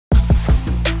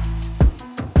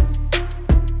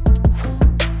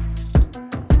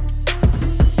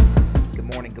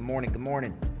Good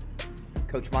morning.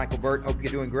 Coach Michael Burt, hope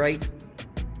you're doing great.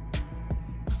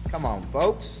 Come on,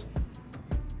 folks.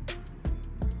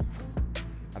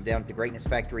 I'm down at the Greatness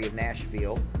Factory of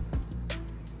Nashville.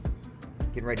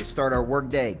 Getting ready to start our work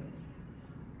day.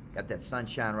 Got that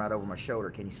sunshine right over my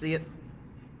shoulder. Can you see it?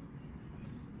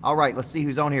 All right, let's see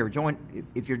who's on here.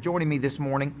 If you're joining me this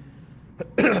morning,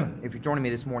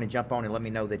 jump on and let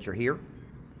me know that you're here.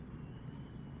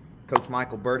 Coach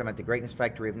Michael Burt, I'm at the Greatness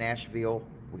Factory of Nashville.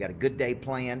 We got a good day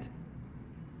planned.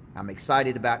 I'm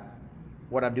excited about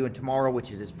what I'm doing tomorrow,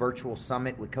 which is this virtual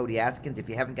summit with Cody Askins. If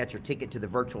you haven't got your ticket to the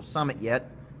virtual summit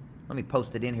yet, let me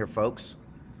post it in here, folks.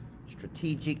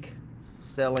 Strategic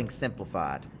Selling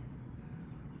Simplified.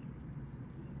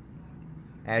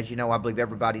 As you know, I believe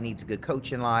everybody needs a good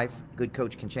coach in life. A good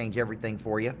coach can change everything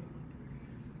for you.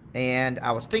 And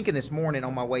I was thinking this morning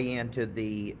on my way into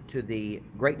the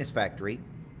Greatness Factory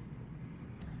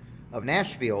of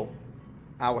Nashville,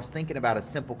 I was thinking about a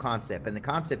simple concept, and the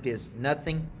concept is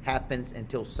nothing happens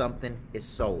until something is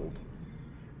sold.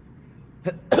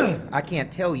 I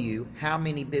can't tell you how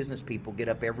many business people get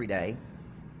up every day.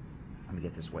 Let me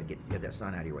get this way, get that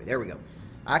sun out of your way. There we go.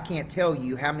 I can't tell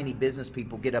you how many business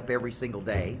people get up every single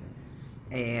day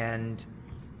and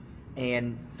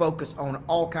focus on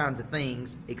all kinds of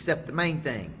things except the main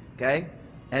thing, okay?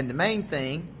 And the main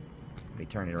thing, let me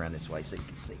turn it around this way so you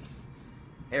can see.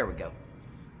 There we go.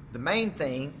 The main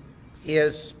thing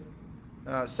is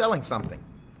selling something.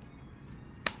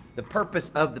 The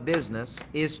purpose of the business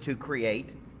is to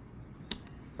create,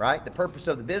 right? The purpose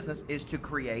of the business is to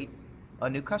create a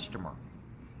new customer.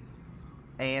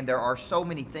 And there are so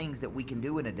many things that we can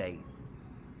do in a day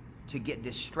to get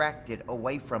distracted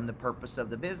away from the purpose of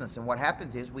the business. And what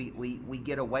happens is we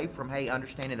get away from, hey,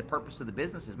 understanding the purpose of the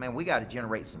business is, man, we got to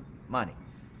generate some money.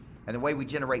 And the way we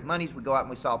generate money is we go out and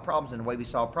we solve problems. And the way we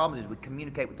solve problems is we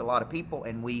communicate with a lot of people,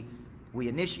 and we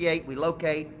initiate, we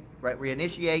locate, right? We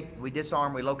initiate, we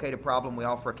disarm, we locate a problem, we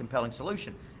offer a compelling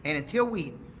solution. And until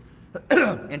we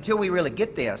really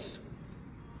get this,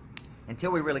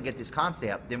 until we really get this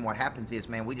concept, then what happens is,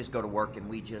 man, we just go to work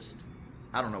and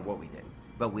I don't know what we do.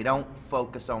 But we don't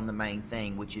focus on the main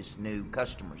thing, which is new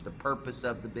customers. The purpose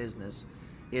of the business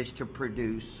is to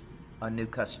produce a new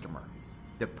customer.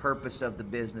 The purpose of the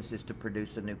business is to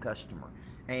produce a new customer.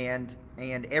 And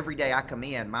every day I come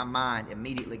in, my mind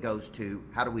immediately goes to,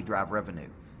 how do we drive revenue?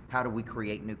 How do we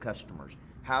create new customers?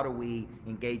 How do we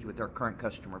engage with our current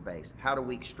customer base? How do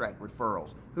we extract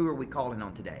referrals? Who are we calling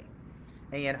on today?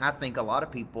 And I think a lot of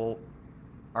people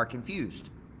are confused,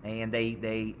 and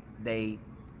they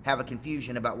have a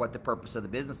confusion about what the purpose of the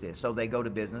business is. So they go to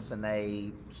business and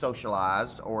they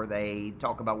socialize, or they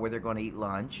talk about where they're going to eat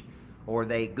lunch, or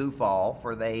they goof off,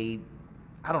 or I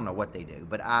don't know what they do.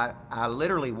 But I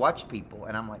literally watch people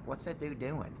and I'm like, what's that dude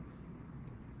doing?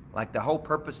 Like, the whole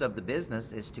purpose of the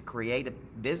business is to create a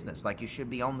business. Like, you should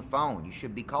be on the phone. You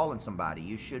should be calling somebody.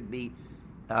 You should be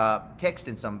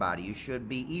texting somebody. You should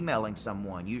be emailing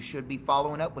someone. You should be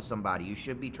following up with somebody. You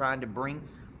should be trying to bring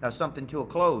something to a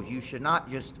close. You should not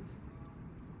just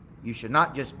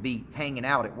be hanging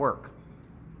out at work.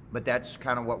 But that's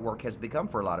kind of what work has become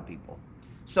for a lot of people.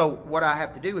 So what I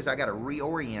have to do is I got to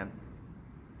reorient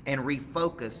and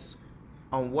refocus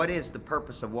on what is the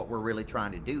purpose of what we're really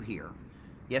trying to do here.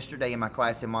 Yesterday in my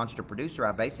class in Monster Producer,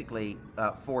 I basically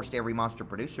forced every Monster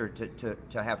Producer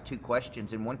to have two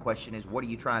questions. And one question is, what are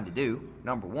you trying to do?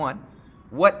 Number one,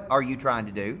 what are you trying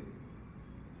to do?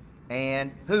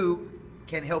 And who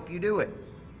can help you do it?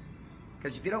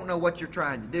 Because if you don't know what you're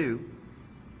trying to do,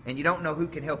 and you don't know who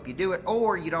can help you do it,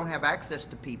 or you don't have access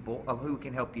to people of who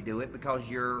can help you do it because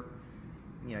you're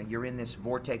in this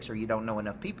vortex, or you don't know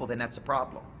enough people, then that's a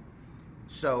problem.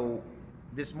 So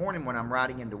this morning when I'm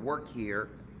riding into work here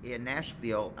in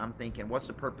Nashville, I'm thinking, what's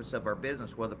the purpose of our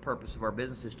business? Well, the purpose of our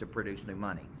business is to produce new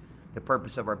money. The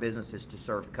purpose of our business is to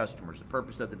serve customers. The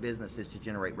purpose of the business is to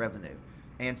generate revenue.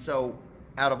 And so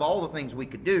out of all the things we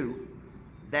could do,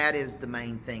 that is the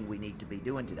main thing we need to be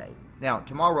doing today. Now,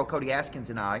 tomorrow, Cody Askins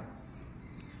and I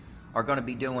are going to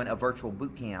be doing a virtual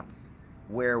boot camp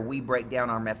where we break down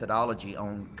our methodology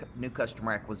on new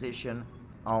customer acquisition,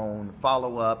 on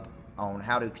follow-up, on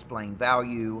how to explain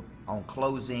value, on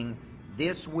closing.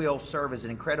 This will serve as an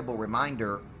incredible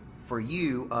reminder for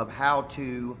you of how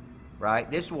to, right?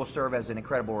 This will serve as an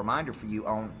incredible reminder for you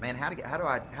on, man, how do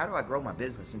I grow my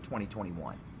business in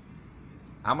 2021?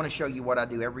 I'm going to show you what I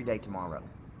do every day tomorrow.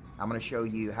 I'm going to show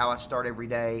you how I start every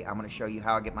day. I'm going to show you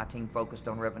how I get my team focused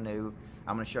on revenue.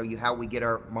 I'm going to show you how we get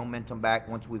our momentum back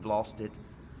once we've lost it.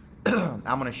 I'm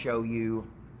going to show you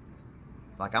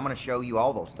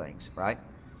all those things, right?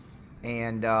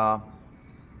 And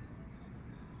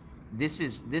this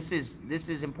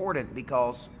is important,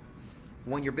 because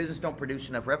when your business don't produce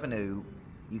enough revenue,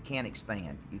 you can't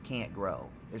expand, you can't grow.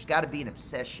 There's got to be an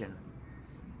obsession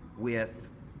with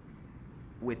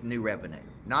new revenue,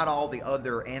 not all the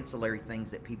other ancillary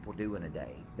things that people do in a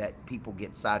day that people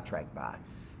get sidetracked by.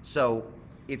 So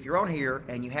if you're on here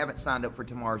and you haven't signed up for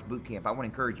tomorrow's boot camp, I want to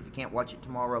encourage you, if you can't watch it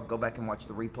tomorrow, go back and watch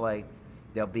the replay.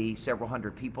 There'll be several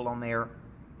hundred people on there.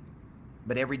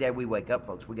 But every day we wake up,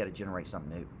 folks, we got to generate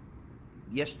something new.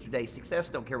 Yesterday, success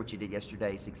don't care what you did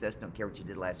yesterday. Success don't care what you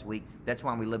did last week. That's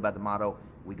why we live by the motto,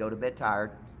 we go to bed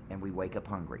tired and we wake up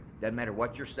hungry. Doesn't matter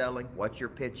what you're selling, what you're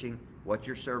pitching, what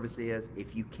your service is.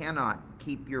 If you cannot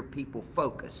keep your people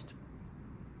focused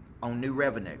on new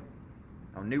revenue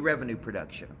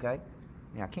production, okay?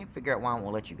 Now, I can't figure out why I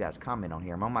won't let you guys comment on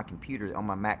here. I'm on my computer, on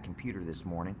my Mac computer this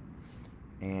morning,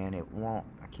 and it won't,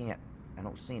 I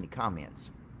don't see any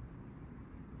comments.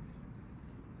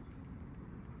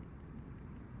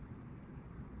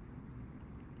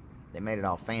 They made it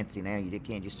all fancy now. You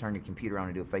can't just turn your computer on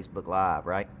and do a Facebook Live,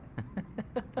 right?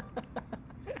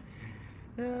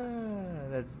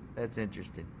 That's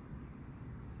interesting.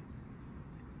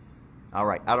 All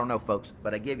right, I don't know, folks,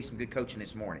 but I gave you some good coaching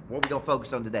this morning. What are we going to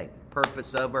focus on today?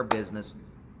 Purpose of our business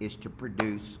is to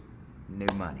produce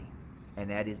new money. And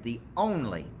that is the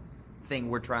only thing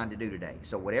we're trying to do today.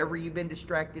 So whatever you've been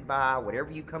distracted by,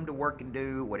 whatever you come to work and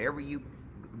do, whatever you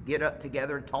get up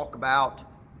together and talk about,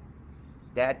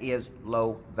 that is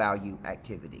low value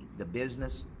activity. The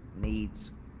business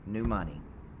needs new money.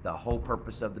 The whole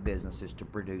purpose of the business is to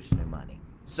produce new money.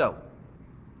 So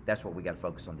that's what we got to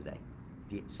focus on today.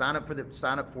 If you sign up for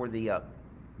the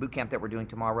boot camp that we're doing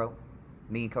tomorrow,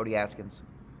 me and Cody Askins,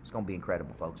 it's going to be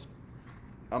incredible, folks.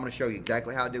 I'm going to show you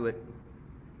exactly how to do it,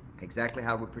 exactly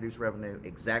how we produce revenue,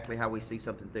 exactly how we see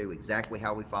something through, exactly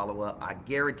how we follow up. I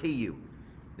guarantee you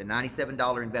the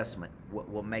 $97 investment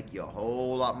will make you a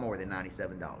whole lot more than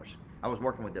 $97. I was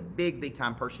working with a big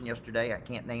time person yesterday, I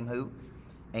can't name who,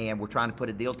 and we're trying to put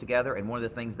a deal together, and one of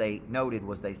the things they noted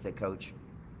was, they said, Coach,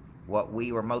 what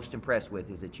we were most impressed with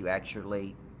is that you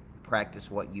actually practice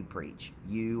what you preach.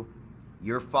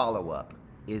 Your follow-up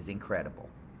is incredible,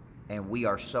 and we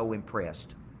are so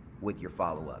impressed with your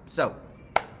follow-up. So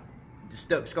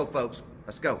let's go, folks.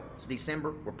 Let's go. It's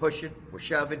December. We're pushing. We're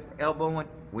shoving. We're elbowing.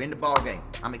 We're in the ball game.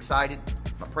 I'm excited.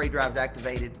 My Pray Drive's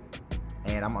activated,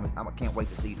 and I can't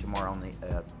wait to see you tomorrow on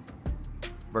the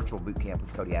virtual boot camp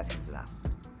with Cody Askins and I.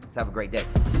 Let's have a great day.